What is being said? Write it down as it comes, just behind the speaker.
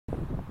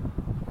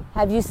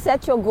Have you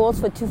set your goals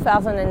for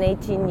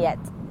 2018 yet?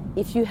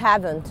 If you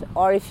haven't,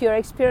 or if you're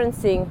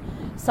experiencing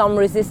some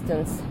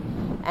resistance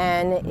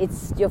and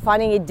you're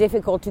finding it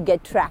difficult to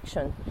get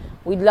traction,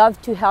 we'd love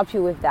to help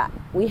you with that.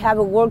 We have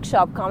a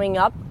workshop coming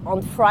up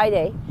on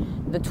Friday,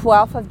 the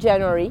 12th of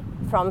January,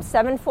 from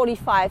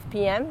 7:45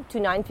 p.m. to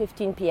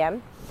 9:15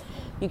 p.m.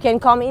 You can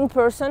come in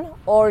person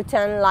or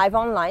attend live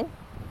online,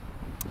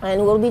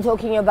 and we'll be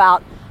talking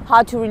about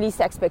how to release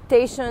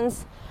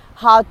expectations,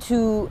 how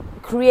to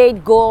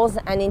create goals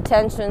and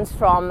intentions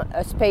from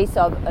a space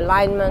of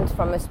alignment,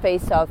 from a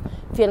space of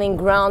feeling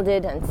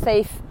grounded and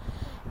safe.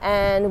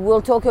 And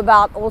we'll talk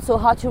about also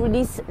how to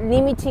release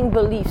limiting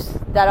beliefs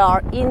that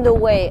are in the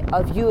way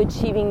of you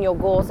achieving your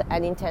goals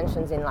and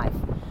intentions in life.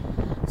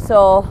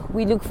 So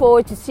we look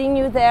forward to seeing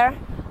you there.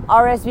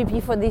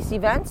 RSVP for this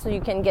event so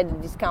you can get a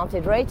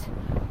discounted rate,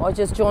 or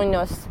just join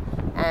us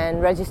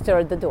and register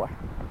at the door.